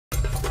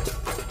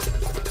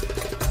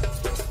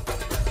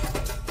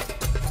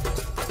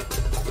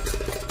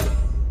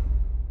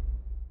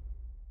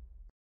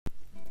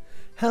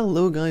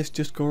Hello guys,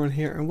 just Goran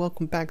here and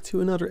welcome back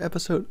to another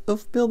episode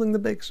of Building the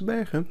Beekse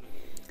Bergen.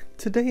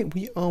 Today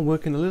we are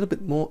working a little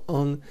bit more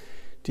on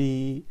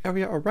the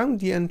area around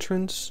the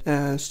entrance,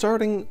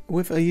 starting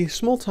with a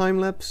small time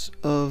lapse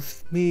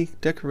of me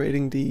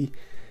decorating the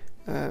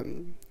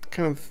kind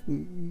of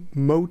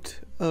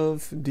moat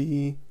of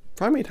the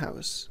primate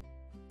house.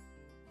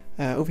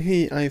 Over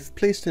here I've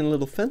placed in a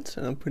little fence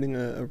and I'm putting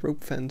a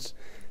rope fence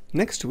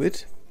next to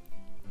it.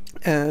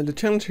 The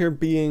challenge here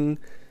being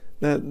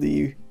that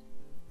the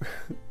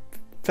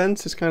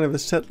fence is kind of a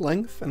set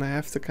length and I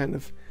have to kind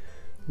of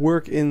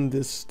work in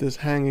this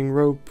hanging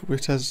rope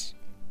which has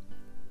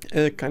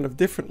a kind of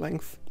different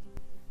length,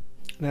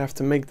 and I have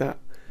to make that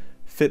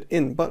fit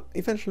in, but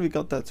eventually we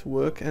got that to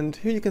work. And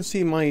here you can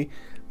see my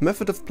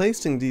method of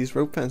placing these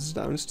rope fences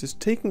down is just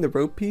taking the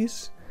rope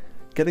piece,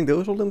 getting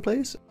those all in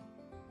place,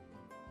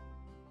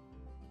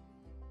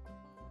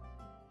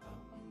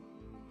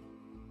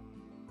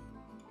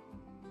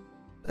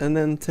 and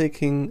then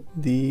taking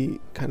the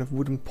kind of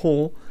wooden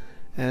pole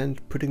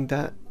and putting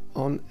that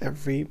on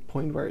every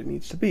point where it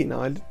needs to be.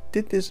 Now I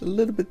did this a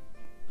little bit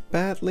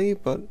badly,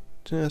 but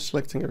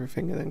selecting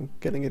everything and then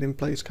getting it in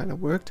place kind of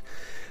worked.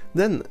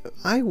 Then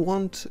I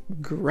want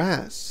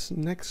grass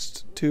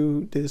next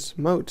to this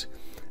moat.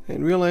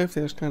 In real life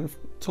there's kind of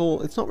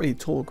tall, it's not really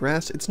tall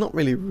grass, it's not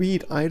really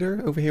reed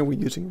either. Over here we're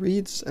using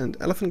reeds and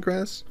elephant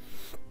grass.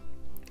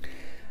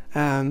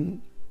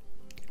 That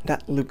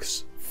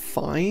looks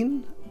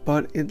fine,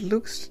 but it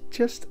looks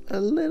just a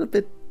little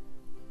bit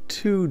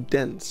too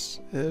dense.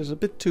 There's a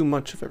bit too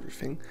much of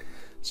everything.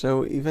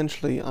 So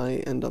eventually I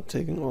end up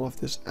taking all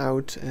of this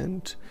out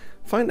and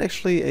find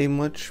actually a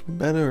much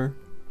better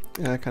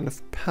kind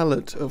of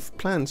palette of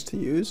plants to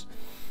use,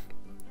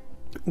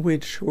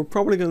 which we're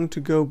probably going to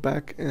go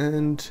back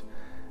and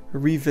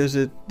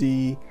revisit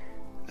the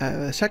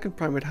second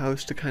primate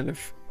house to kind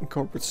of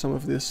incorporate some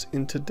of this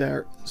into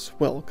there as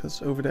well,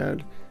 because over there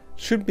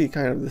should be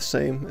kind of the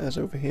same as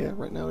over here.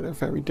 Right now they're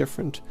very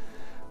different,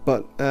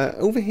 but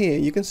over here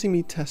you can see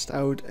me test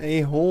out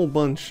a whole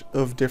bunch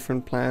of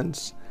different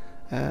plants,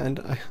 and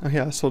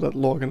I saw that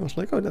log and I was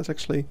like, oh, that's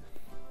actually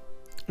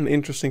an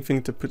interesting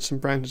thing to put some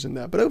branches in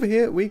there. But over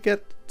here we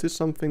get to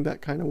something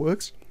that kind of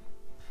works.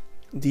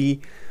 The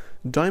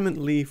diamond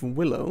leaf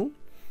willow,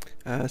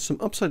 some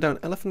upside down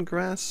elephant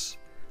grass,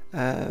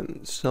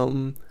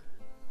 some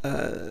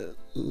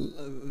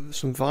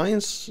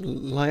vines,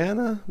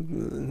 liana,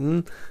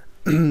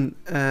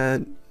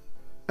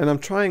 and I'm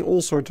trying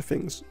all sorts of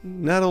things.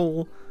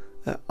 Nettle,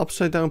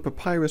 upside down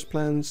papyrus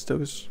plants,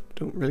 those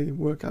don't really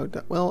work out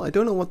that well. I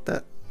don't know what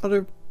that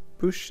other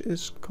bush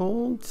is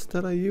called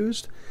that I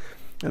used.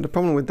 And the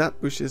problem with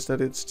that bush is that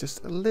it's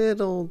just a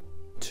little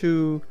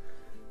too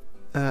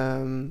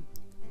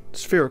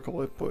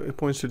spherical. It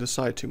points to the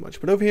side too much.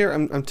 But over here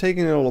I'm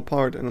taking it all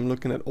apart and I'm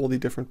looking at all the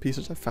different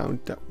pieces I found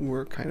that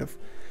were kind of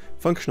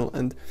functional.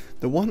 And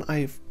the one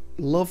I've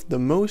loved the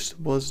most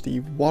was the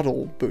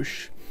wattle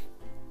bush.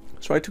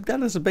 So I took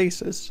that as a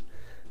basis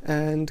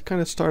and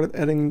kind of started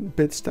adding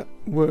bits that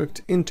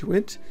worked into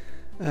it.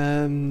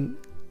 Ended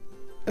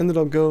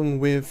up going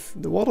with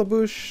the wattle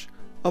bush,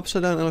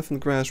 upside down elephant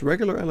grass,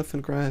 regular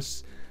elephant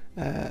grass,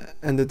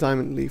 and the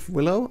diamond leaf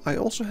willow. I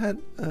also had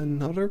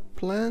another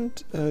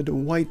plant, the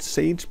white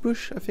sage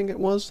bush I think it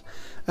was,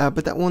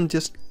 but that one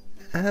just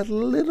had a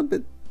little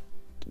bit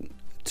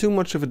too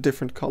much of a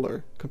different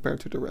color compared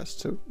to the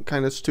rest, so it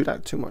kind of stood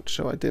out too much,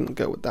 so I didn't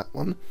go with that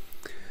one.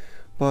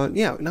 But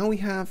yeah, now we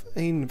have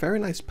a very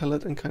nice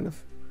palette and kind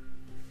of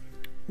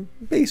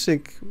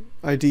basic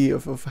idea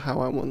of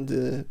how I want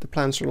the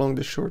plants along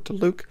the shore to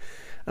look,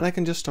 and I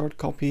can just start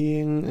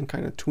copying and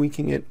kind of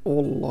tweaking it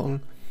all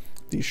along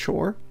the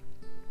shore.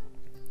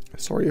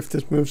 Sorry if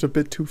this moves a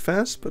bit too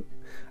fast, but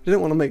I didn't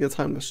want to make the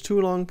time lapse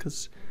too long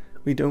because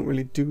we don't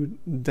really do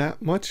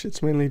that much.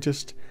 It's mainly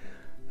just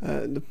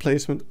the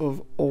placement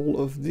of all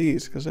of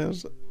these, because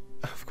there's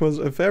of course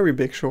a very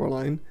big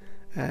shoreline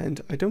and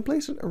I don't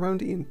place it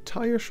around the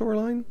entire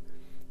shoreline.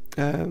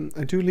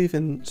 I do leave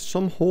in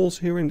some holes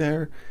here and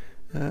there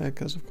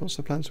because of course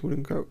the plants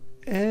wouldn't grow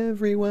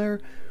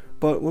everywhere,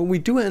 but what we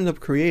do end up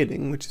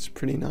creating, which is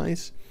pretty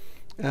nice,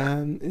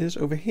 is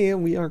over here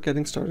we are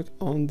getting started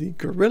on the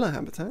gorilla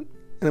habitat.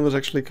 And it was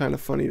actually kind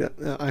of funny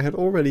that I had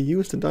already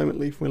used the diamond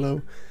leaf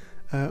willow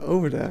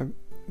over there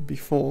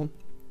before.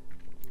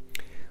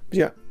 But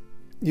yeah,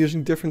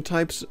 using different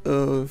types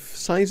of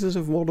sizes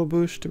of wattle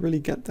bush to really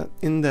get that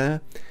in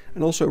there,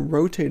 and also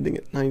rotating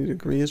it 90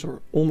 degrees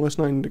or almost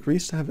 90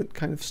 degrees to have it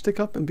kind of stick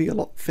up and be a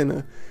lot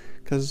thinner.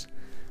 Because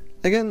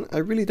again, I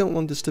really don't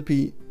want this to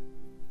be,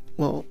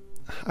 well,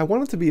 I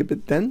want it to be a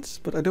bit dense,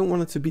 but I don't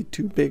want it to be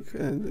too big.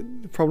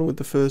 The problem with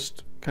the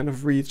first kind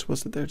of reeds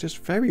was that they're just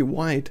very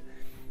wide,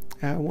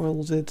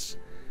 while it's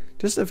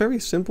just a very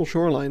simple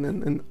shoreline,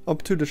 and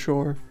up to the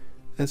shore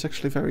it's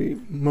actually very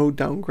mowed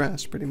down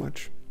grass pretty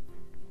much.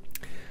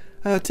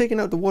 Taking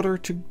out the water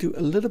to do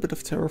a little bit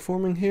of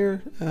terraforming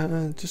here,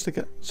 just to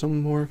get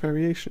some more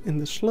variation in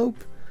the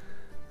slope,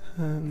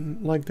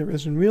 like there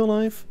is in real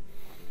life.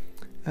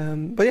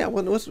 But yeah,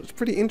 what was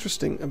pretty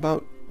interesting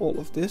about all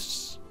of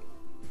this.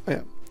 Oh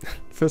yeah,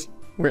 first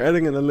we're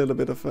adding in a little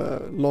bit of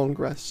long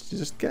grass to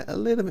just get a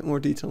little bit more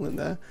detail in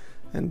there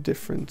and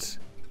different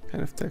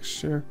kind of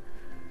texture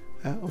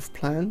of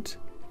plant.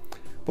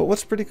 But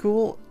what's pretty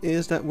cool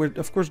is that we're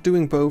of course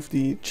doing both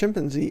the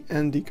chimpanzee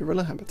and the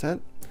gorilla habitat,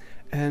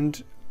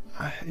 and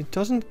it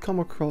doesn't come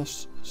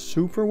across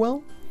super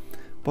well,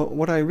 but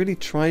what I really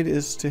tried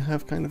is to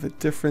have kind of a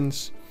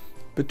difference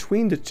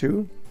between the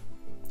two.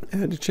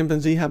 The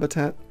chimpanzee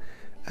habitat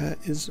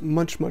is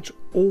much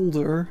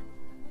older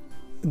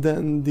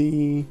than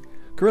the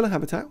gorilla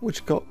habitat,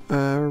 which got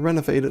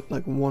renovated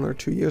like 1 or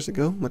 2 years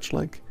ago, much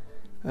like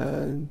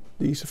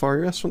the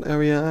safari restaurant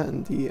area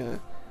and the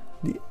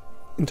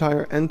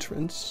entire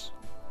entrance.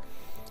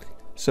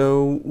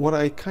 So what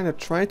I kind of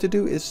tried to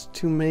do is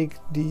to make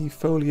the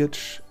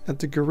foliage at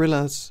the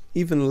gorillas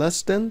even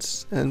less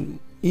dense and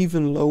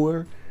even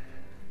lower,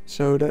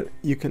 so that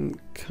you can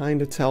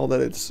kind of tell that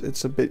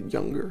it's a bit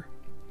younger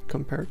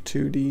compared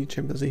to the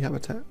chimpanzee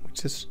habitat,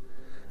 which is,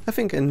 I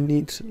think, a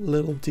neat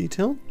little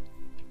detail.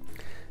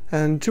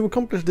 And to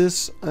accomplish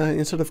this,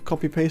 instead of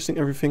copy pasting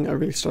everything, I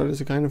really started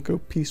to kind of go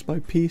piece by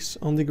piece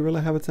on the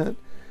gorilla habitat,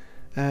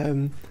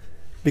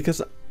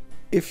 because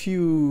if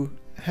you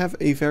have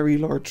a very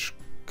large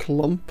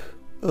clump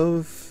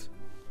of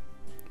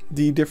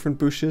the different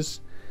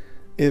bushes,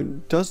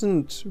 it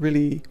doesn't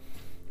really,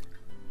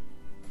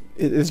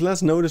 it is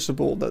less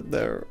noticeable that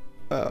they're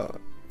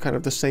kind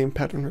of the same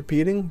pattern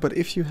repeating. But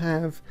if you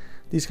have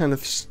these kind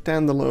of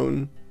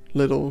standalone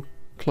little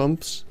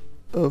clumps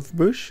of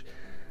bush,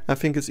 I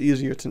think it's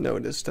easier to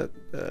notice that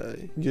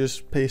you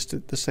just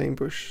pasted the same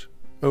bush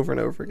over and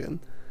over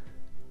again.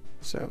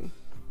 So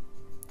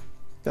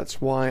that's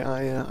why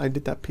I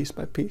did that piece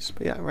by piece.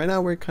 But yeah, right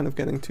now we're kind of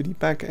getting to the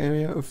back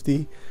area of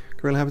the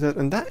gorilla habitat,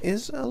 and that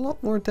is a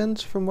lot more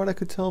dense from what I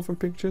could tell from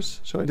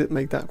pictures. So I did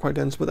make that quite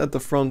dense, but at the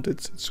front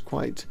it's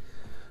quite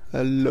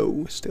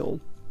low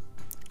still.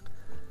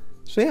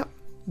 So yeah,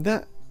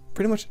 that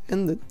pretty much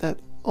ended that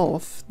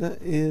off. That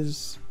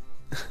is,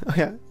 oh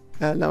yeah,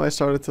 now I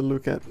started to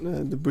look at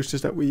the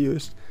bushes that we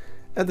used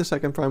at the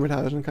second primate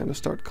house and kind of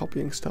start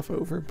copying stuff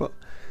over. But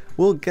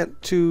we'll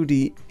get to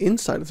the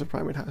inside of the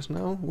primate house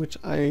now, which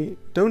I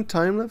don't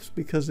time-lapse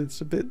because it's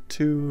a bit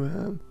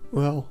too,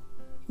 well,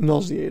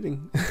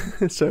 nauseating.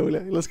 So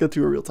let's get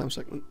to a real-time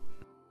segment.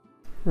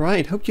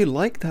 Right, hope you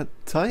like that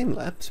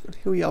time-lapse, but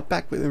here we are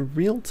back with a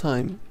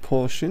real-time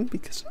portion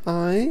because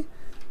I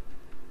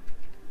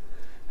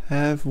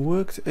have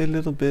worked a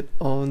little bit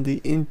on the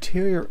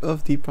interior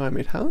of the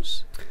primate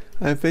house.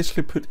 I've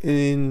basically put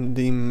in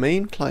the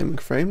main climbing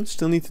frame.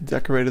 Still need to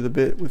decorate it a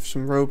bit with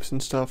some ropes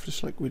and stuff,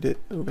 just like we did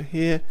over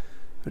here.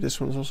 But this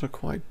one's also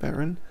quite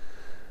barren.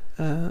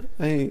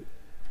 I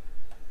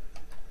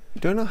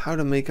don't know how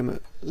to make them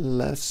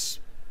less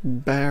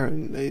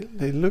barren.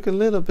 They look a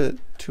little bit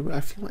too,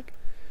 I feel like,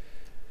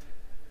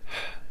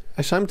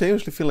 I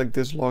simultaneously feel like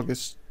this log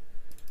is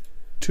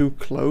too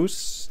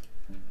close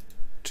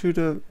to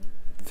the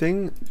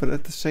thing, but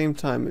at the same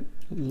time it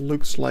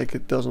looks like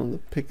it does on the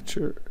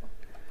picture,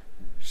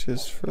 which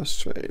is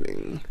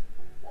frustrating.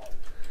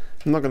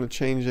 I'm not going to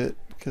change it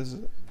because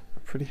I'm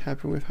pretty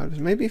happy with how it is.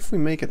 Maybe if we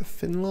make it a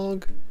thin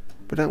log,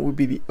 but that would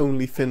be the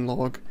only thin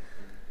log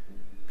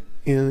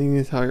in the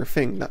entire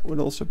thing. That would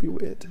also be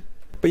weird.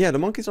 But yeah, the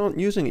monkeys aren't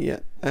using it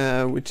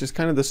yet, which is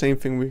kind of the same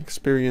thing we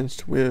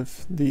experienced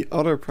with the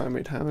other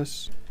primate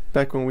house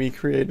back when we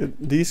created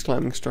these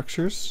climbing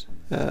structures.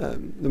 The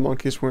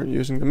monkeys weren't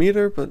using them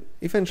either, but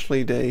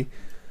eventually they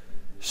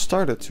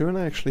started to, and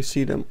I actually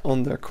see them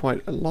on there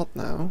quite a lot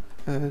now.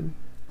 And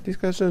these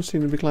guys don't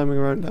seem to be climbing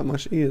around that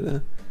much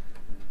either.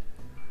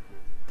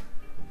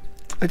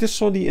 I just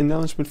saw the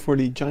announcement for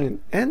the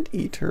giant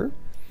anteater,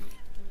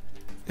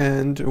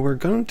 and we're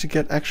going to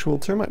get actual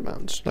termite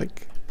mounds,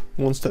 like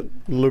ones that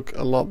look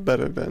a lot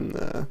better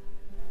than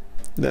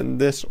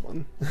this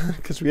one.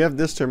 Because we have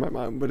this termite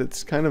mound, but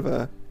it's kind of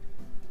a,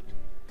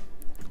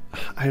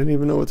 I don't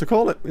even know what to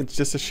call it. It's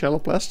just a shell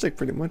of plastic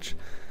pretty much.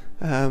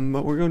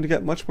 But we're going to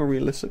get much more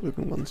realistic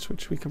looking ones,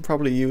 which we can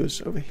probably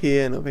use over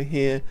here and over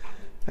here,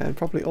 and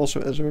probably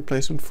also as a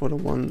replacement for the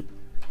one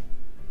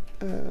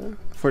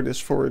for this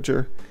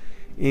forager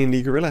in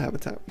the gorilla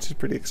habitat, which is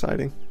pretty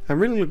exciting. I'm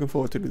really looking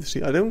forward to this.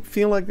 I don't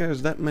feel like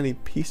there's that many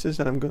pieces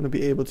that I'm going to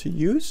be able to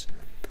use,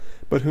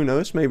 but who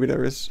knows, maybe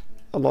there is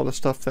a lot of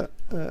stuff that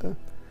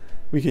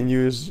we can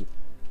use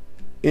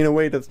in a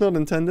way that's not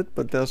intended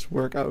but does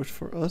work out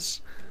for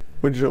us,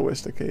 which is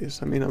always the case.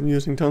 I mean, I'm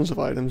using tons of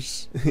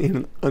items in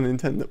an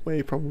unintended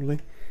way probably.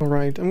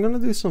 Alright, I'm gonna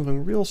do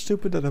something real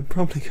stupid that I'm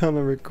probably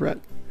gonna regret,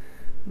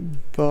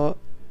 but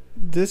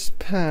this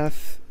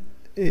path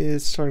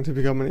is starting to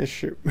become an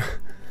issue.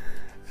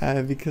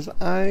 Because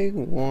I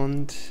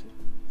want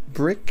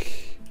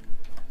brick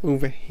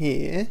over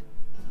here,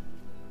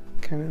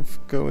 kind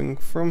of going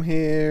from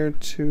here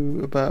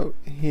to about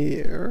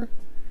here.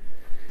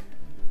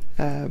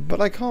 But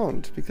I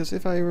can't, because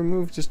if I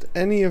remove just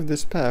any of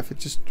this path, it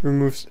just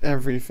removes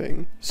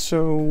everything.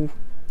 So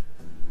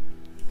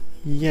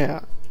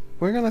yeah,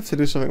 we're gonna have to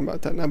do something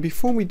about that. Now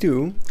before we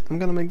do, I'm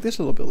gonna make this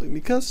little building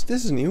because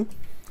this is new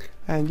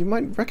and you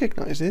might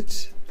recognize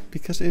it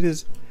because it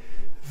is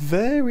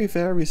very,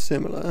 very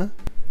similar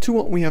to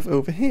what we have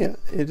over here.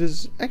 It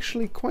is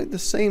actually quite the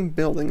same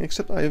building,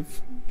 except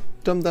I've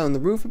dumbed down the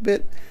roof a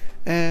bit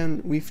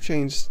and we've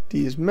changed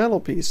these metal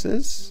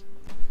pieces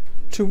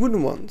to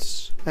wooden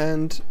ones.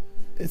 And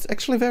it's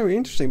actually very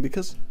interesting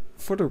because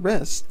for the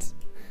rest,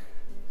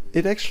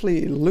 it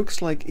actually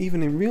looks like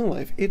even in real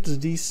life it's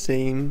the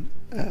same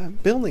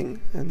building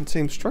and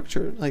same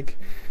structure. Like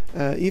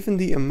even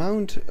the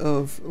amount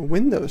of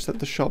windows that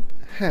the shop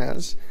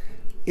has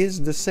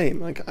is the same.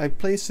 Like I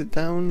placed it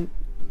down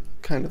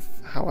kind of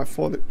how I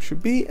thought it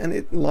should be and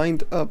it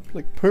lined up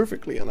like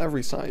perfectly on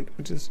every side,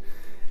 which is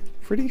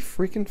pretty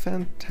freaking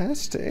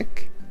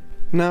fantastic.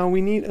 Now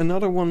we need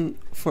another one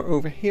for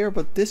over here,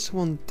 but this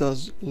one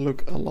does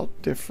look a lot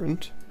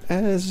different.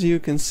 As you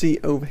can see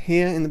over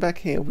here in the back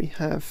here we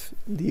have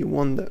the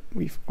one that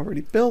we've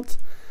already built,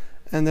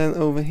 and then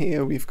over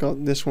here we've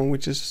got this one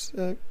which is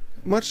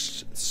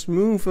much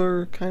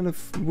smoother kind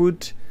of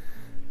wood,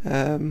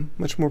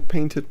 much more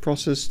painted,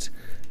 processed.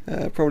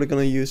 Probably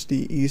gonna use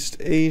the East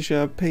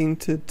Asia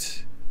painted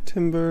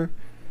timber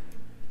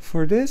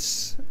for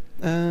this.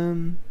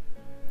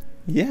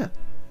 Yeah,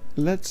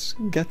 let's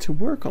get to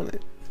work on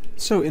it.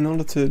 So in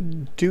order to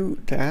do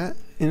that,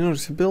 in order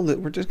to build it,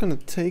 we're just gonna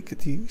take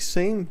the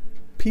same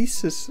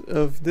pieces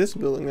of this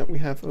building that we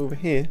have over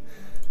here,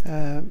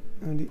 and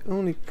the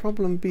only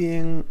problem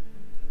being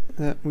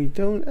that we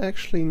don't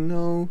actually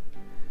know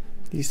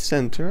the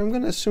center. I'm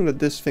gonna assume that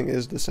this thing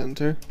is the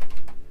center.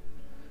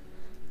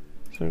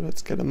 So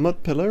let's get a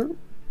mud pillar,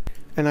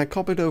 and I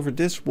copied over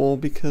this wall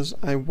because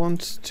I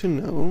want to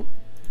know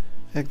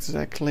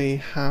exactly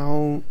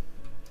how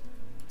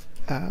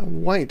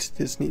white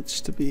this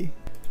needs to be,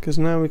 because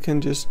now we can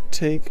just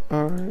take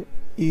our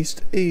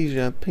East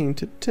Asia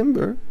painted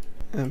timber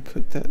and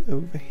put that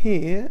over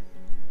here,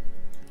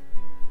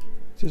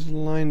 just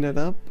line that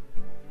up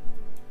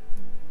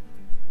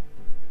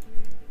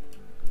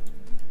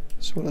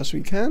as well as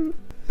we can,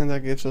 and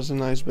that gives us a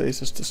nice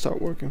basis to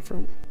start working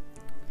from.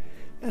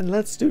 And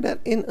let's do that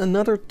in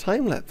another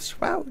time-lapse.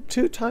 Wow,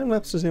 2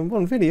 time-lapses in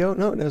one video.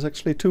 No, there's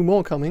actually 2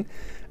 more coming.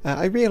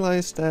 I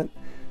realized that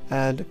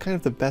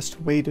the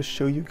best way to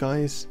show you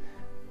guys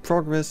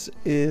progress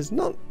is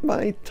not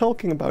by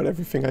talking about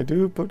everything I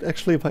do, but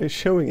actually by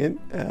showing it,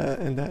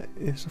 and that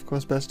is of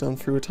course best done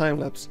through a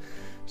time-lapse.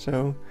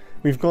 So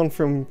we've gone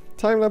from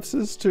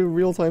time-lapses to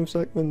real-time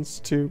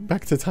segments to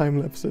back to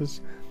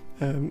time-lapses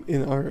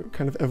in our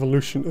kind of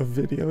evolution of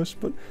videos,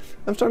 but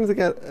I'm starting to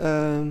get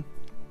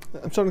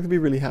I'm starting to be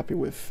really happy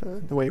with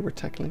the way we're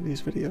tackling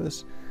these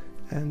videos.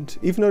 And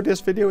even though this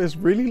video is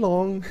really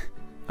long,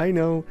 I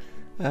know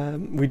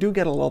we do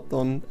get a lot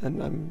done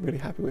and I'm really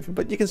happy with it.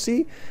 But you can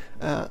see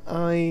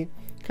I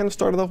kind of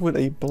started off with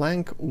a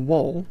blank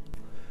wall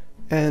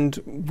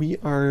and we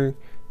are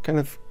kind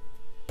of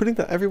putting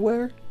that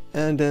everywhere,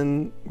 and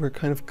then we're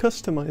kind of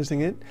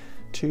customizing it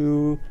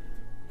to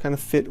kind of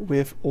fit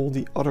with all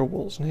the other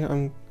walls. And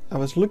here I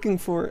was looking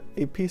for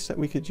a piece that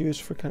we could use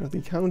for kind of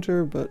the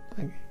counter, but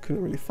I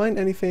couldn't really find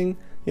anything.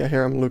 Yeah,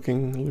 here I'm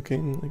looking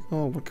like,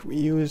 oh, what could we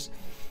use?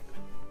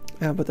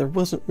 But there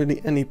wasn't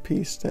really any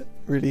piece that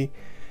really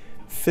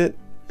fit,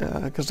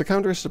 because the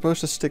counter is supposed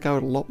to stick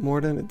out a lot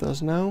more than it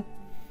does now.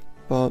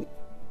 But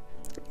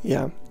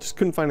yeah, just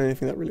couldn't find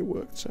anything that really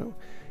worked, so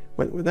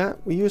went with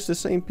that. We used the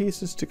same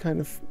pieces to kind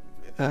of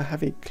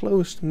have a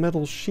closed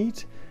metal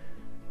sheet.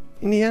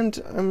 In the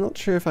end, I'm not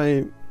sure if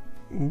I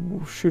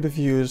should have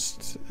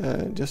used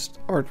just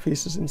art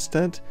pieces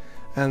instead,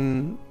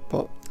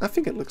 but I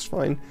think it looks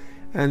fine.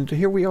 And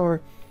here we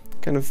are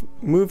kind of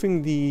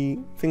moving the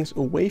things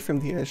away from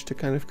the edge to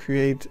kind of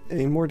create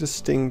a more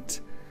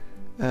distinct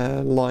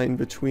line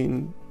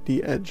between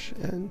the edge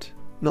and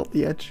not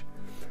the edge.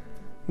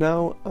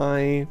 Now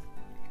I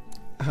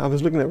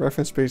was looking at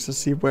reference pages to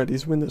see where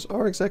these windows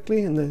are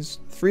exactly, and there's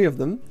 3 of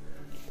them.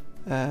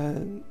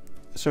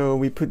 So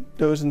we put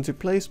those into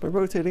place by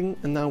rotating,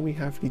 and now we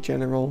have the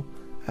general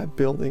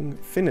building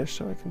finished.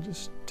 So I can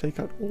just take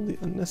out all the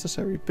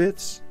unnecessary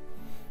bits,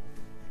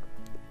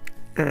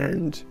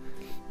 and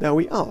there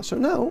we are. So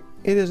now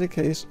it is a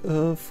case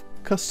of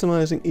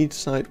customizing each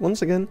side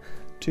once again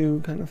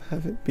to kind of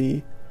have it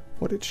be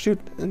what it should.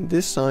 And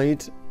this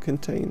side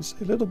contains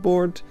a little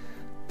board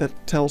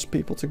that tells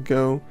people to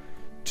go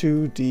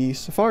to the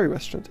safari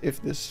restaurant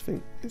if this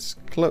thing is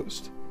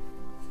closed.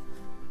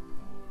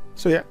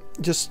 So yeah,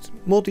 just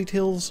more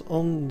details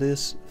on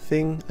this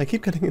thing. I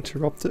keep getting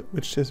interrupted,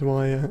 which is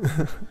why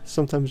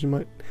sometimes you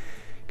might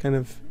kind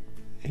of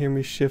hear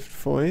me shift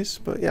voice.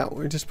 But yeah,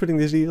 we're just putting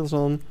these details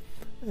on,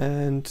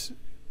 and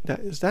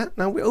that is that.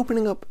 Now we're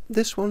opening up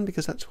this one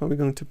because that's where we're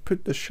going to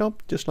put the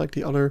shop, just like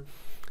the other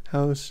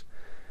house.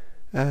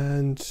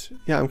 And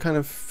yeah, I'm kind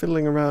of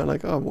fiddling around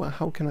like, oh, well,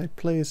 how can I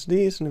place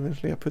these? And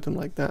eventually I put them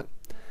like that.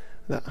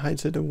 That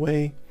hides it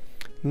away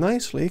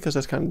nicely, because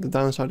that's kind of the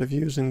downside of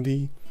using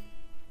the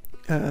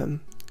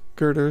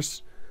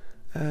girders.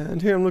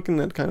 And here I'm looking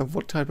at kind of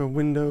what type of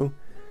window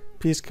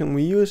piece can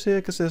we use here,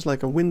 because there's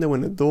like a window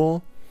and a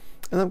door.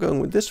 And I'm going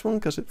with this one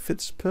because it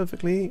fits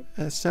perfectly.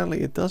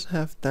 Sadly, it does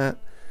have that,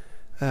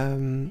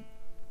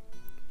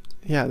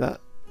 yeah,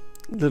 that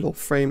little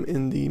frame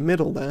in the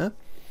middle there.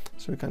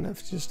 So we kind of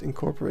have to just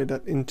incorporate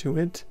that into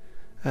it.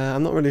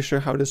 I'm not really sure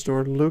how this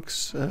door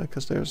looks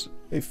because there's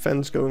a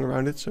fence going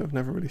around it, so I've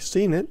never really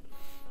seen it.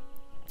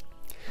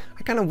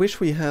 I kind of wish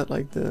we had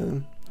like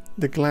the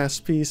glass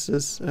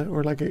pieces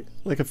or like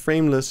a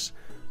frameless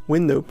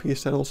window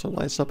piece that also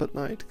lights up at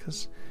night,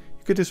 because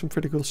you could do some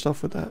pretty cool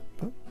stuff with that.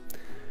 But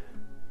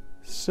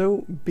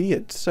so be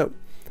it. So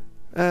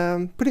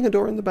putting a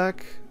door in the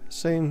back,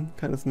 same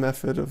kind of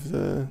method of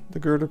the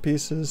girder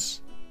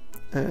pieces,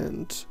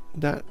 and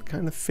that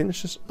kind of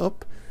finishes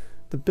up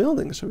the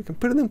building, so we can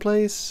put it in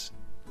place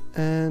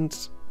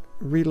and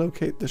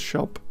relocate the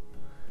shop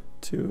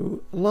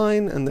to a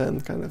line, and then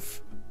kind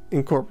of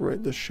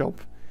incorporate the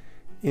shop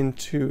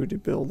into the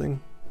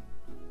building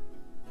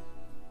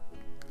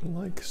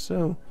like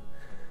so.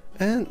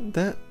 And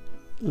that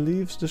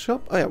leaves the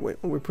shop. Oh yeah, wait,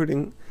 we're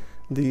putting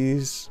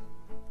these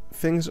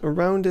things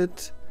around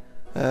it,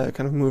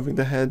 kind of moving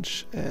the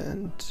hedge,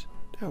 and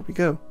there we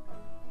go.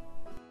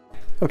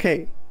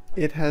 Okay,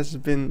 it has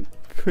been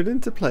put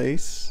into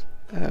place.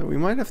 We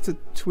might have to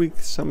tweak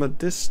some of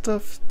this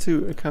stuff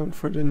to account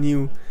for the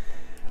new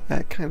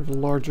kind of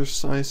larger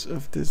size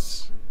of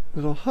this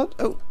little hut.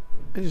 Oh,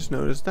 I just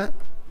noticed that.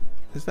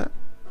 Is that?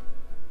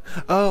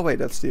 Oh wait,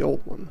 that's the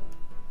old one.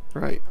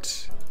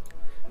 Right.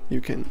 You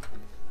can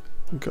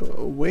go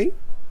away.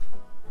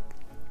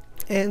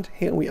 And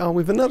here we are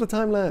with another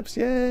time lapse.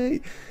 Yay!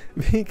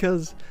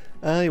 Because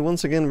I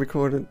once again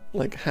recorded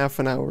like half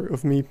an hour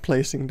of me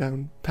placing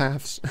down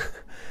paths,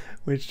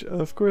 which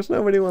of course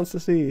nobody wants to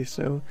see.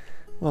 So,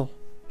 well,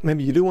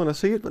 maybe you do want to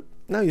see it, but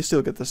now you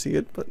still get to see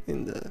it, but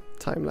in the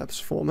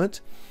time-lapse format.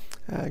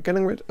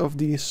 Getting rid of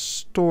the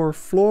store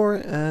floor,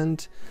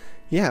 and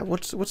yeah,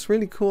 what's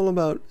really cool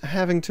about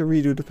having to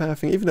redo the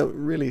pathing, even though it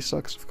really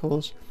sucks, of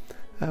course,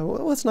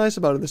 what's nice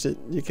about it is that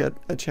you get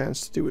a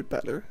chance to do it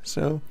better.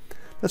 So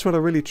that's what I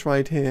really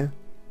tried here,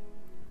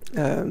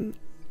 to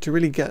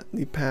really get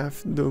the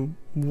path the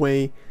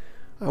way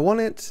I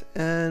want it,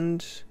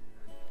 and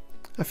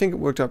I think it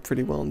worked out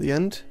pretty well in the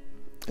end.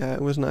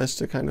 It was nice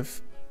to kind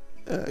of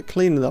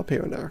clean it up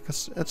here and there,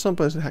 because at some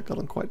points it had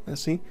gotten quite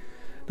messy.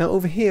 Now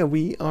over here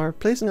we are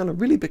placing on a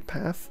really big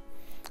path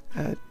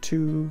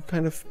to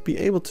kind of be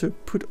able to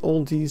put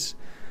all these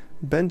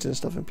benches and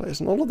stuff in place.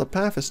 And all of the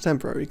path is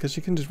temporary, because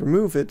you can just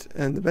remove it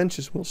and the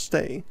benches will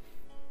stay.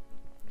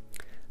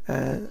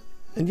 And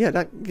yeah,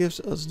 that gives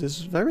us this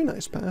very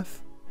nice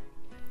path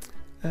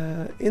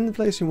in the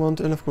place you want.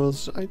 And of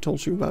course I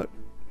told you about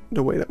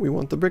the way that we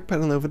want the brick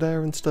pattern over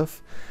there and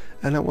stuff.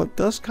 And now what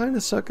does kind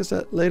of suck is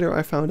that later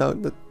I found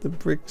out that the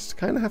bricks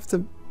kind of have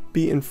to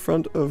be in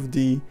front of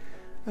the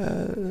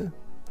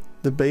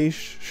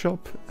beige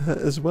shop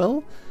as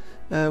well,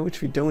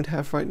 which we don't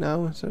have right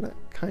now, so that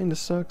kind of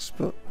sucks.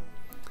 But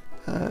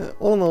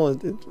all in all,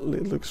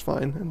 it looks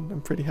fine, and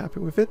I'm pretty happy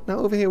with it. Now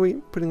over here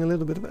we're putting a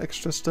little bit of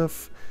extra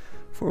stuff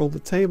for all the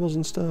tables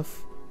and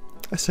stuff.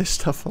 I say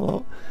stuff a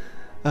lot.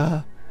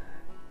 But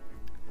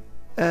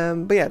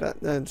yeah,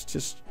 that's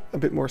just a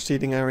bit more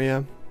seating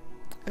area,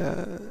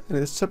 and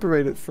it's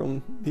separated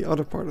from the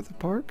other part of the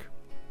park.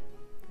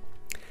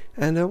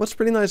 And what's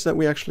pretty nice is that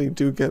we actually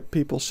do get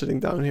people sitting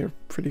down here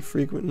pretty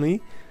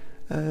frequently.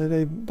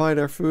 They buy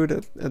their food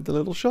at the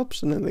little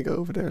shops, and then they go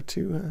over there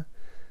to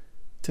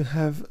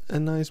have a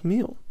nice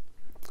meal.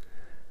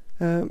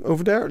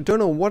 Over there, don't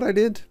know what I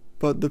did,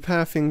 but the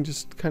pathing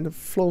just kind of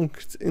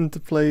flunked into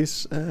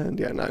place, and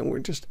yeah, now we're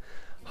just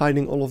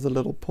hiding all of the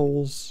little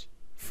poles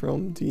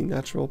from the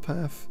natural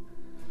path.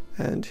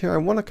 And here I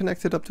want to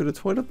connect it up to the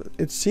toilet, but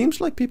it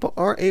seems like people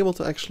are able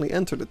to actually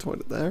enter the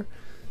toilet there,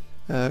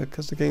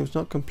 because the game's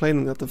not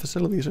complaining that the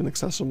facility is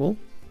inaccessible.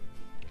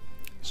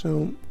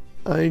 So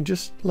I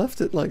just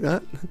left it like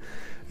that.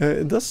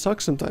 It does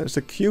suck sometimes.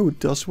 The queue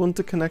does want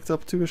to connect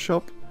up to a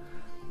shop,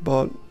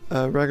 but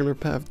a regular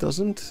path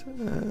doesn't.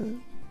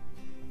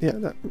 Yeah,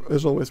 that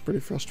is always pretty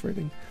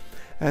frustrating.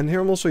 And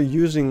here I'm also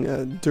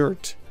using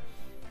dirt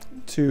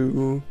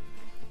to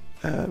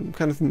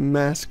kind of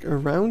mask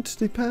around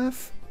the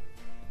path,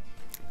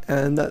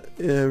 and that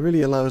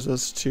really allows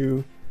us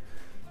to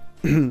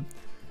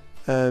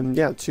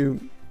yeah,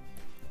 to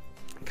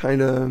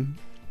kind of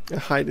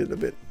hide it a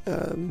bit.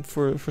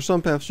 For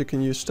some paths you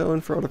can use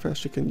stone, for other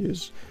paths you can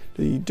use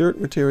the dirt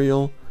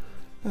material,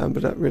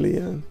 but that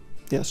really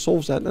yeah,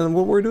 solves that. And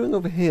what we're doing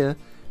over here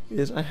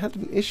is I had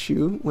an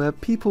issue where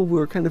people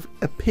were kind of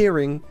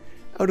appearing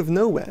out of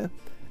nowhere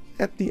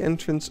at the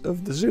entrance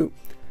of the zoo,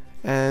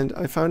 and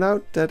I found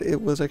out that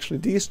it was actually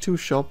these two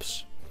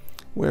shops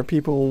where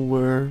people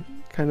were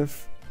kind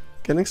of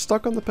getting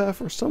stuck on the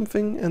path or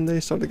something, and they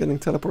started getting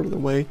teleported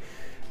away,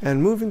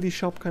 and moving the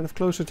shop kind of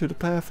closer to the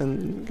path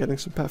and getting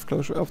some path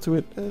closer up to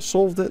it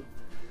solved it.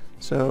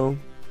 So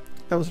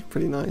that was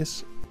pretty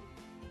nice.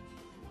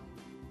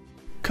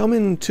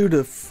 Coming to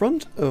the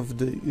front of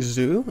the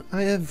zoo,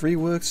 I have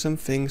reworked some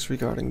things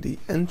regarding the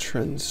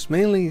entrance,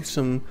 mainly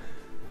some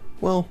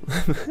well,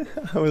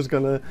 I was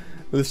gonna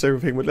list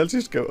everything, but let's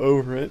just go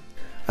over it.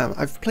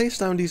 I've placed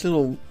down these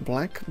little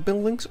black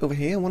buildings over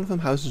here. One of them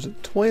houses a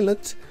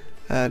toilet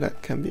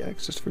that can be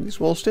accessed through these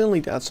walls. Still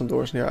need to add some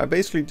doors in here. I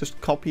basically just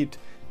copied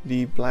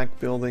the black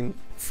building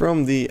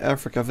from the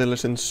Africa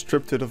village and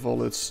stripped it of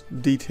all its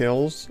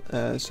details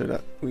so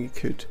that we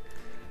could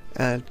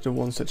add the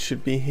ones that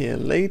should be here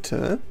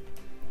later.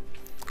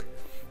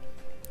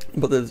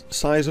 But the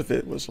size of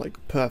it was like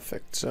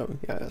perfect, so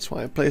yeah, that's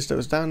why I placed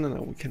those down, and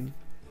now we can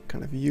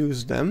kind of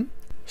use them.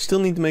 Still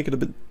need to make it a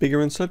bit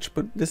bigger and such,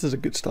 but this is a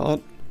good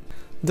start.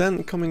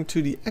 Then coming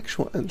to the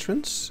actual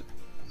entrance.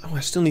 Oh,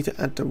 I still need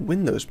to add the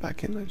windows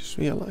back in, I just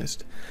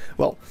realized.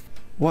 Well,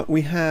 what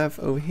we have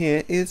over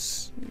here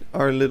is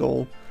our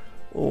little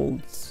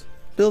old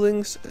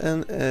buildings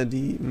and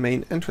the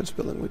main entrance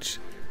building, which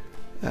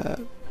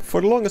for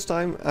the longest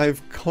time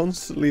I've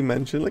constantly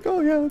mentioned, like,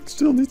 oh yeah, it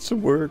still needs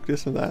some work,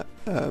 this and that.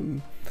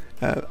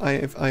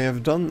 I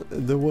have done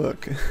the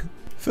work.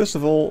 First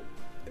of all,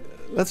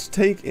 let's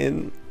take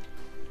in,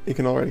 you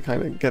can already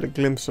kind of get a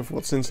glimpse of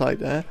what's inside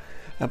there,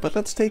 but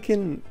let's take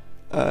in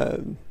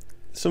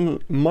some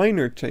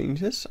minor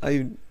changes.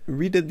 I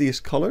redid these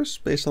colors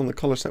based on the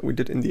colors that we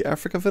did in the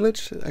Africa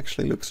village. It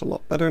actually looks a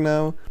lot better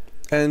now,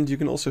 and you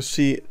can also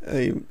see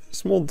a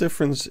small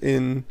difference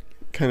in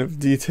kind of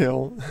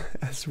detail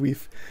as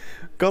we've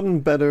gotten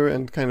better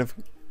and kind of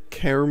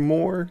care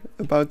more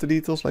about the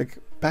details. Like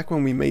back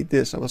when we made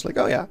this, I was like,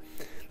 oh yeah,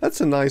 that's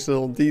a nice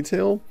little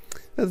detail.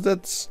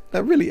 That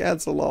really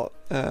adds a lot.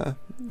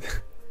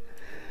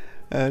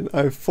 And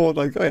I thought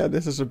like, oh yeah,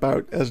 this is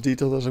about as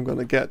detailed as I'm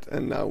gonna get,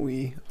 and now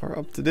we are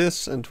up to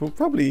this, and we'll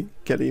probably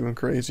get even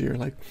crazier.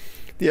 Like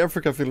the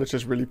Africa village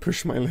has really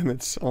pushed my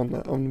limits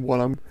on what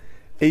I'm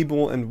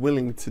able and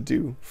willing to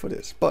do for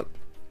this. But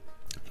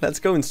let's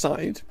go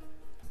inside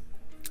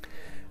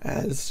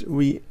as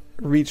we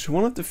reach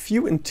one of the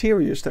few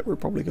interiors that we're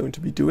probably going to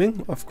be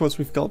doing. Of course,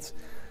 we've got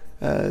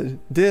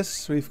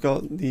this, we've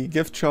got the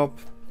gift shop,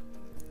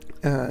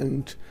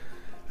 and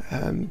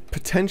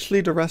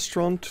potentially the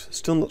restaurant.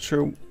 Still not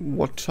sure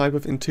what type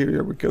of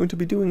interior we're going to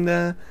be doing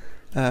there,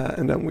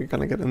 and then we're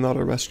gonna get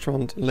another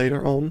restaurant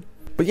later on.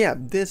 But yeah,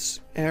 this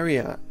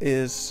area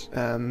is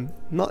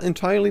not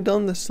entirely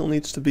done. There still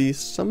needs to be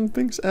some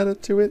things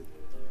added to it,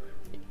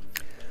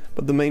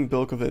 but the main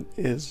bulk of it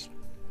is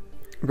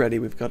ready.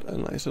 We've got a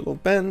nice little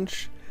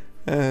bench,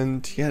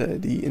 and yeah,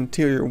 the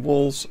interior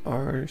walls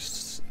are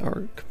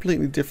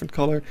completely different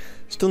color.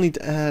 Still need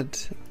to add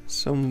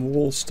some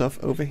wall stuff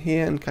over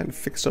here and kind of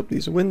fix up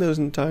these windows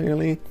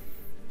entirely.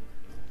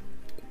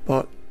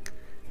 But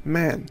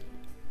man,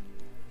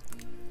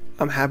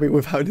 I'm happy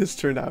with how this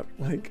turned out.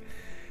 Like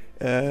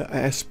I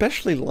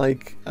especially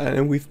like,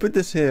 and we've put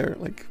this here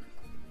like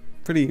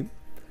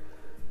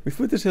we've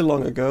put this here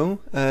long ago,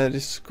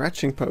 this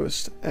scratching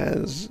post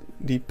as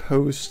the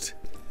post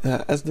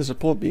as the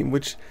support beam,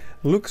 which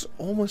looks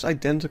almost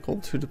identical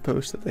to the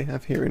post that they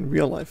have here in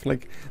real life.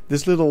 Like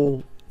this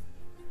little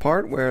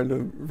part where the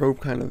rope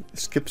kind of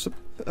skips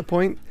a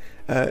point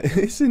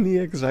is in the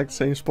exact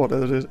same spot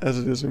as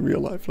it is in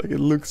real life. Like it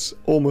looks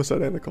almost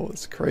identical.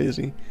 It's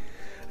crazy.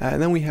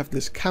 And then we have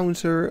this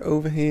counter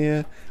over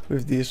here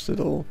with these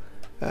little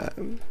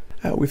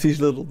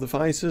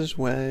devices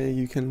where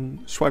you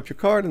can swipe your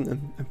card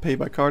and pay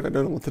by card. I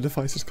don't know what the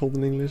device is called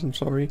in English, I'm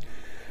sorry.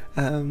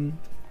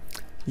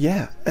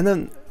 Yeah, and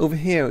then over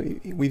here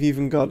we've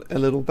even got a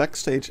little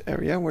backstage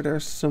area where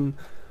there's some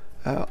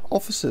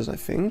offices, I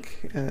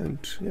think, and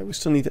yeah, we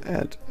still need to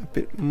add a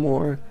bit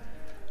more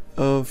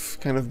of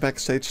kind of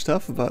backstage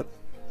stuff, but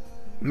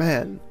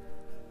man,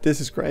 this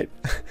is great.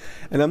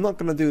 And I'm not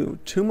gonna do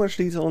too much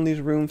detail on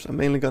these rooms. I'm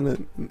mainly gonna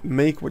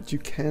make what you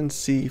can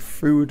see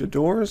through the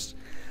doors,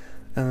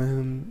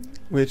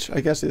 which I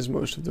guess is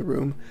most of the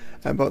room,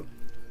 but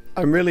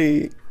I'm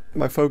really,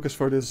 my focus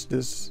for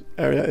this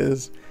area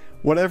is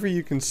whatever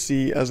you can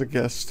see as a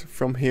guest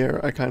from here.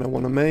 I kind of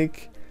want to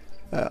make.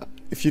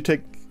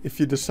 If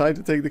you decide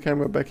to take the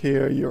camera back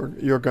here,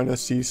 you're gonna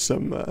see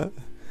some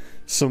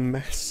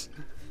mess.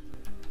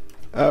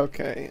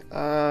 Okay,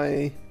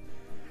 I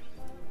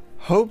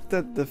hope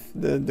that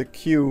the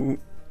queue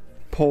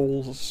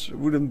poles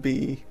wouldn't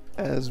be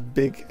as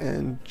big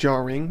and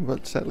jarring,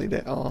 but sadly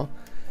they are.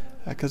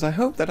 Because I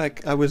hope that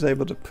I was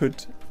able to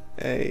put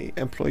a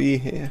employee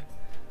here,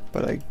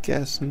 but I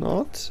guess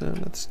not. So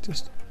let's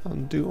just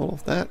undo all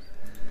of that.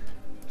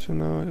 So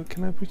now,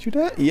 can I put you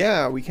there?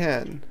 Yeah, we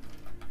can.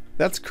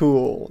 That's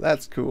cool.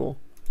 That's cool.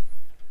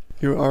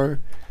 You are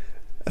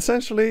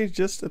essentially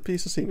just a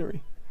piece of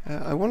scenery.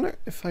 I wonder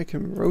if I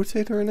can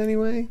rotate her in any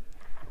way.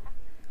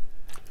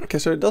 Okay,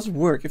 so it does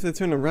work. If they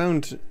turn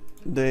around,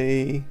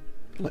 and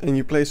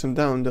you place them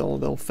down,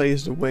 they'll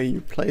face the way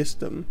you place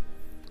them.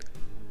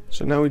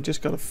 So now we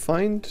just gotta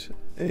find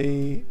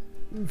a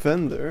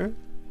vendor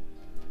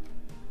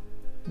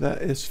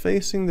that is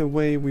facing the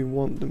way we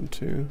want them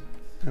to.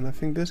 And I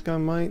think this guy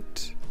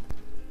might...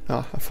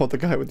 Ah, I thought the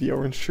guy with the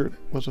orange shirt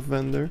was a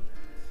vendor.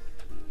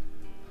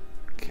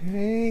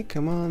 Okay,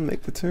 come on,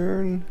 make the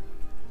turn.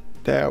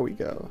 There we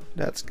go.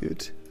 That's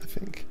good, I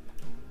think.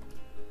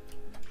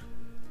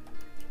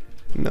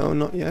 No,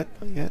 not yet,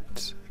 not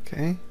yet.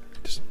 Okay,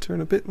 just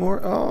turn a bit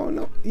more. Oh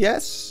no,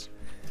 yes!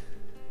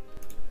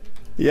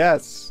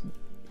 Yes!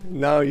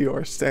 Now you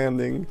are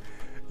standing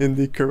in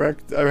the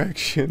correct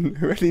direction,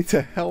 ready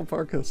to help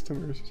our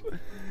customers.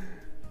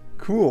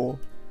 Cool.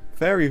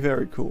 Very,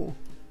 very cool.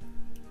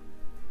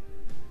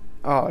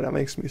 Oh, that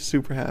makes me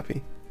super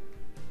happy.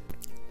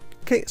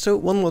 Okay, so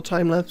one more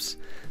time lapse.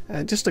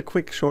 Just a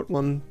quick short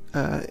one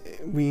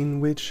in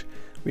which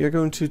we are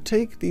going to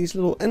take these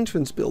little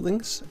entrance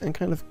buildings and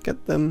kind of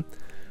get them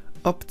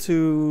up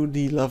to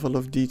the level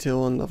of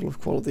detail and level of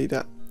quality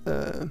that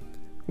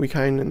we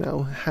kind of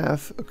now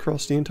have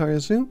across the entire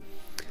zoo.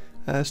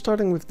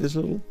 Starting with this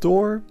little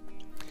door,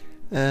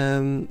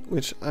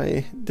 which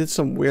I did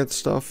some weird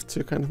stuff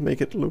to kind of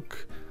make it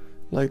look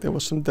like there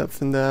was some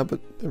depth in there, but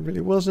there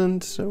really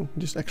wasn't, so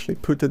just actually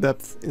put the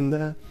depth in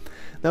there.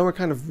 Now we're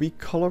kind of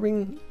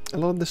recoloring a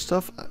lot of this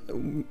stuff.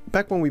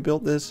 Back when we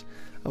built this,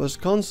 I was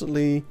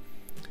constantly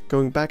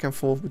going back and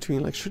forth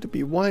between like, should it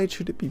be white,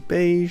 should it be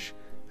beige?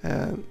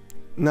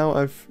 Now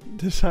I've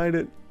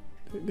decided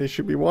they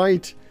should be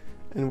white,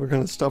 and we're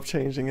gonna stop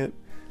changing it.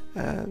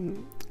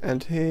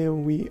 And here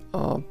we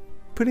are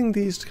putting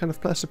these kind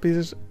of plastic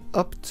pieces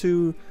up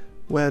to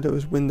where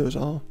those windows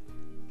are.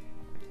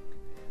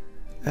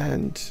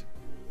 And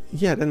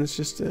yeah, then it's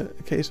just a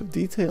case of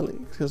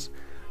detailing, because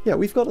yeah,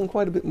 we've gotten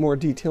quite a bit more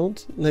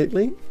detailed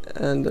lately,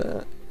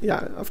 and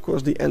yeah, of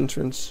course the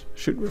entrance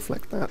should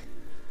reflect that.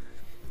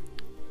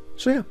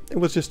 So yeah, it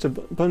was just a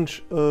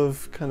bunch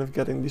of kind of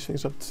getting these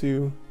things up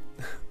to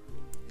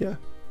yeah,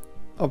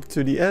 up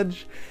to the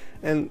edge.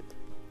 And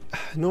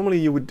normally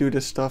you would do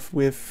this stuff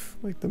with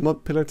like the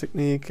mud pillar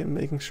technique and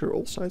making sure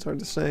all sides are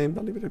the same,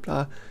 blah blah blah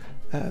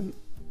blah.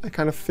 I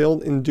kind of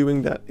failed in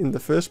doing that in the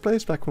first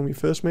place, back when we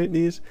first made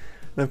these.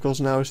 And of course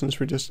now, since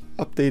we're just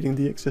updating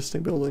the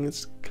existing building,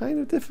 it's kind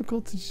of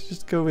difficult to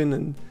just go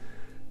in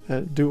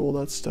and do all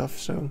that stuff.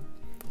 So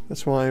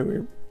that's why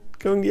we're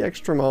going the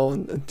extra mile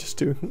and just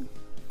doing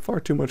far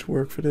too much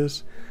work for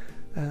this.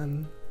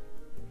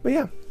 But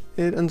yeah,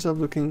 it ends up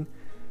looking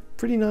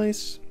pretty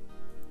nice.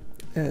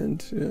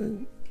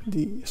 And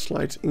the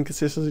slight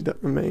inconsistency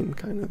that remain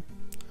kind of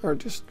are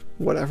just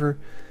whatever.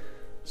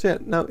 So yeah,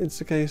 now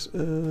it's a case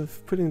of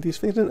putting these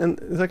things in, and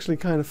it's actually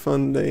kind of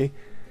fun. They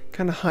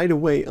kind of hide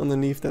away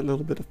underneath that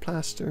little bit of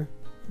plaster,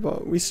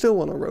 but we still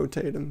want to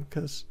rotate them,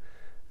 because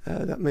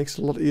that makes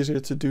it a lot easier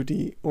to do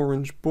the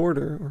orange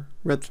border, or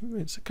red.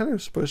 It's kind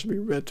of supposed to be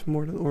red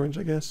more than orange,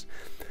 I guess.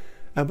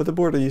 But the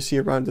border you see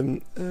around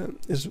them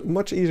is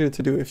much easier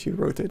to do if you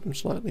rotate them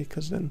slightly,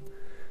 because then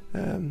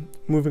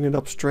moving it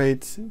up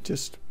straight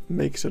just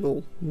makes it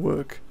all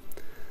work.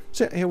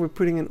 So yeah, here we're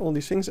putting in all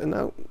these things, and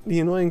now the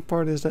annoying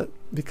part is that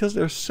because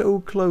they're so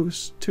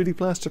close to the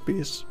plaster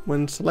piece,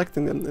 when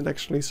selecting them, it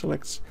actually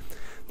selects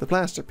the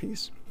plaster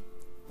piece.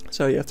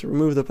 So you have to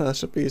remove the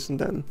plaster piece and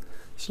then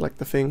select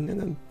the thing,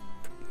 and then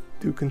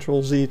do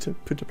Control Z to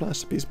put the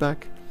plaster piece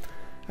back.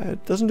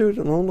 It doesn't do it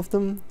on all of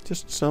them,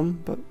 just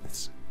some, but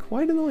it's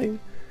quite annoying.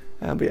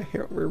 But yeah,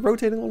 here we're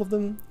rotating all of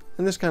them,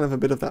 and there's kind of a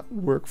bit of that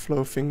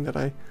workflow thing that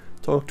I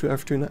talk to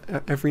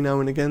every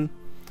now and again.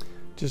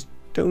 Just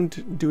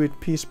don't do it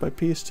piece by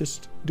piece,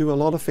 just do a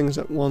lot of things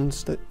at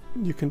once that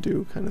you can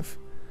do kind of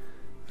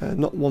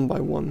not one by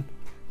one,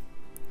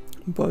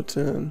 but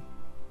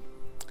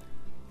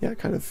yeah,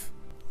 kind of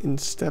in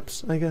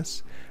steps, I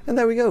guess. And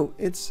there we go,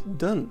 it's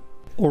done.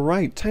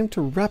 Alright, time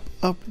to wrap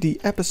up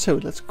the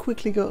episode. Let's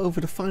quickly go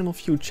over the final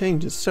few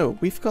changes. So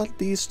we've got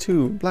these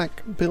two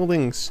black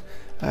buildings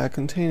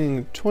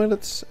containing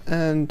toilets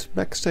and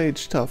backstage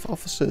stuff,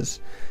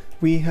 offices.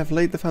 We have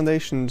laid the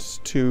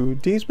foundations to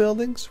these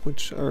buildings,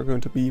 which are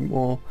going to be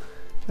more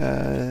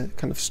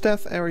kind of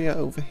staff area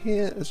over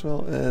here, as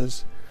well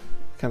as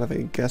kind of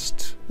a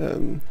guest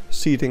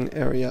seating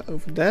area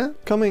over there.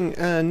 Coming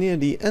near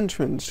the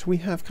entrance, we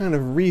have kind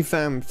of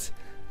revamped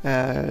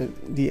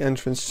the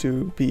entrance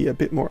to be a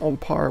bit more on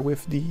par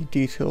with the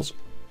details,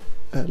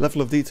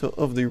 level of detail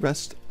of the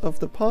rest of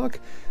the park.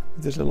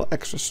 There's a little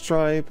extra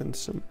stripe and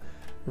some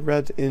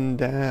red in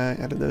there,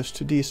 added those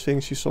to these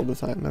things. You saw the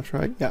time lapse,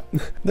 right? Yeah.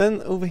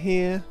 Then over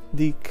here,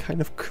 the kind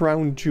of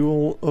crown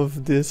jewel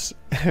of this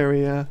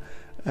area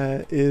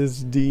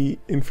is the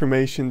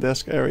information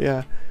desk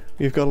area.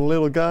 We've got a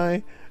little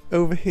guy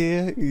over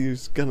here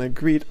who's gonna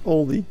greet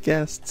all the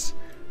guests,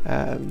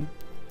 and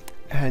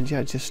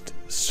yeah, just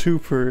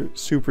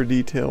super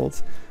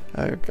detailed.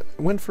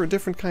 Went for a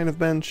different kind of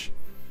bench.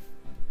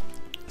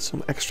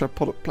 Some extra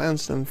potted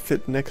plants then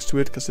fit next to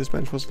it, because this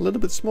bench was a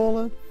little bit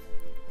smaller.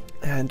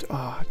 And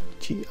oh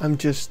gee, I'm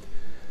just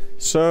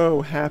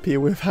so happy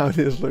with how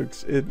this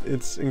looks.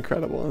 It's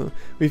incredible.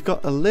 We've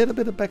got a little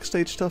bit of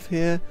backstage stuff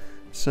here,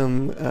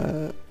 some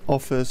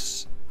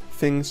office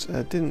things.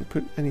 Didn't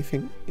put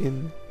anything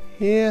in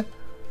here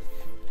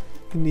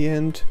in the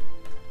end.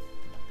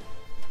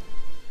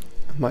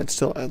 I might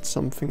still add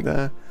something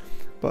there,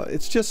 but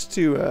it's just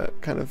to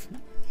kind of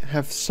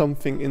have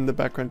something in the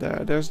background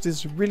there. There's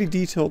this really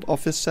detailed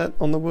office set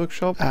on the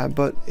workshop,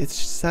 but it's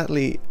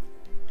sadly,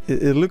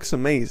 it looks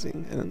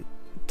amazing, and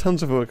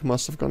tons of work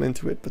must have gone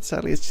into it, but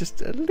sadly it's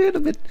just a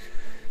little bit,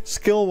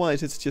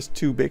 skill-wise, it's just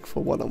too big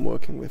for what I'm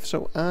working with.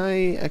 So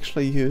I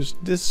actually used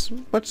this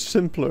much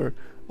simpler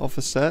of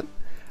a set.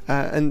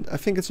 And I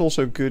think it's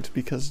also good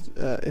because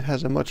it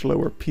has a much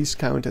lower piece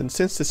count, and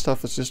since this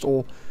stuff is just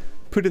all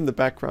put in the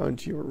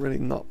background, you're really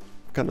not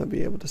gonna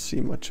be able to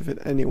see much of it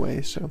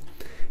anyway. So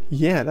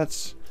yeah,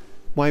 that's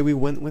why we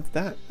went with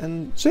that.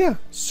 And so yeah,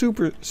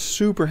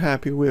 super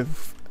happy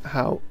with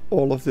how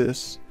all of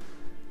this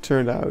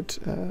turned out.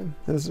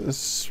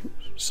 There's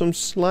some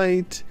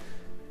slight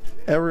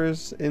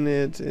errors in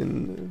it,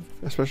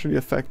 especially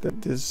the fact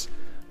that this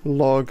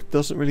log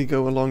doesn't really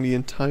go along the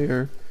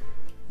entire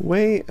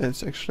way.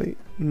 It's actually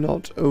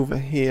not over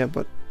here,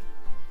 but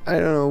I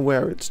don't know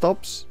where it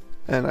stops,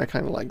 and I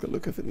kind of like the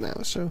look of it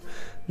now, so I'm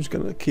just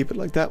gonna keep it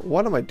like that.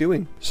 What am I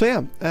doing? So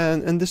yeah,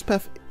 and this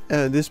path,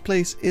 this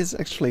place is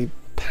actually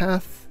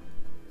path.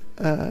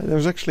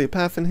 There's actually a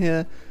path in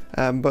here,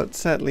 but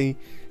sadly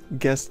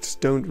guests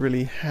don't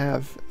really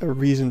have a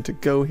reason to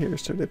go here,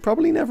 so they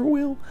probably never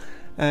will.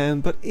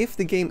 But if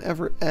the game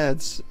ever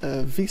adds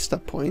Vista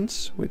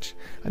points, which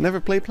I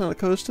never played Planet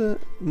Coaster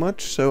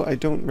much, so I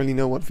don't really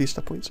know what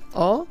Vista points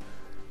are.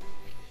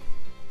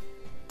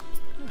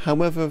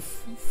 However,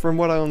 from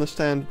what I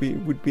understand, we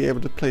would be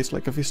able to place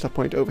like a Vista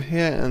point over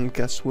here, and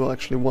guests will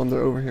actually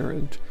wander over here,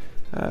 and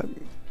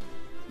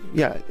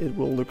yeah, it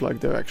will look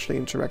like they're actually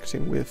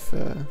interacting with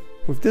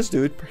this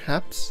dude,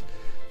 perhaps.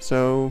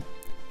 So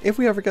if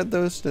we ever get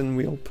those, then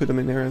we'll put them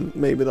in there, and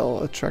maybe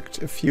they'll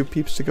attract a few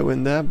peeps to go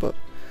in there. But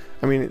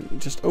I mean,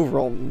 just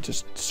overall, I'm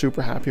just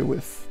super happy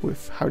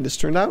with how this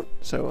turned out,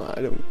 so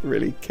I don't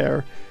really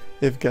care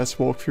if guests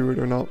walk through it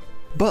or not.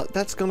 But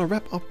that's gonna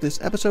wrap up this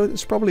episode.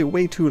 It's probably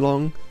way too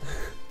long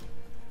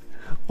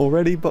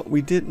already, but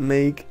we did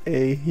make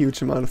a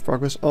huge amount of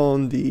progress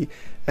on the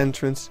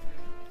entrance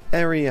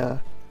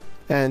area,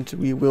 and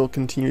we will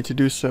continue to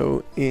do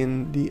so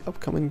in the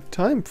upcoming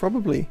time,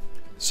 probably.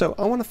 So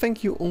I want to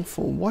thank you all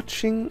for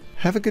watching.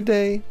 Have a good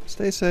day,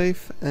 stay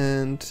safe,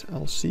 and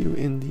I'll see you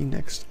in the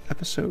next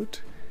episode.